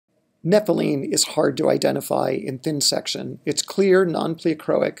Nepheline is hard to identify in thin section. It's clear,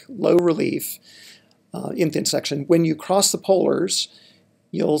 non-pleochroic, low relief in thin section. When you cross the polars,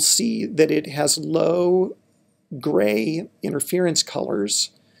 you'll see that it has low gray interference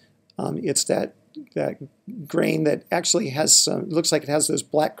colors. It's that grain that actually has some, looks like it has those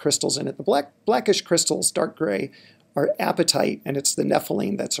black crystals in it. The blackish crystals, dark gray, are apatite, and it's the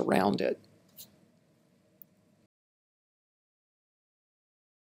nepheline that's around it.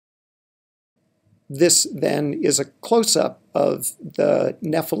 This then is a close-up of the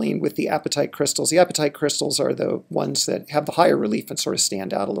nepheline with the apatite crystals. The apatite crystals are the ones that have the higher relief and sort of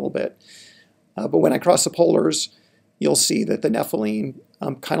stand out a little bit. But when I cross the polars, you'll see that the nepheline,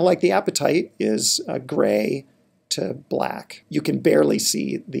 kind of like the apatite, is gray to black. You can barely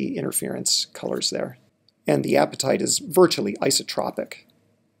see the interference colors there. And the apatite is virtually isotropic.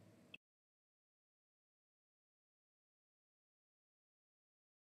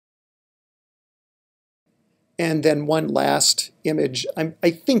 And then one last image.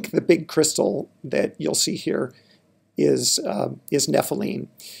 I think the big crystal that you'll see here is nepheline.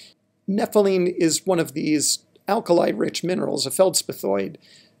 Nepheline is one of these alkali-rich minerals, a feldspathoid.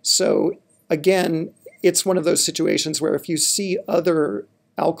 So again, it's one of those situations where if you see other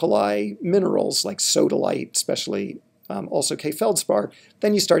alkali minerals like sodalite, especially also K-feldspar,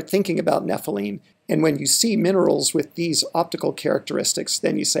 then you start thinking about nepheline. And when you see minerals with these optical characteristics,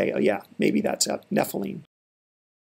 then you say, oh yeah, maybe that's nepheline.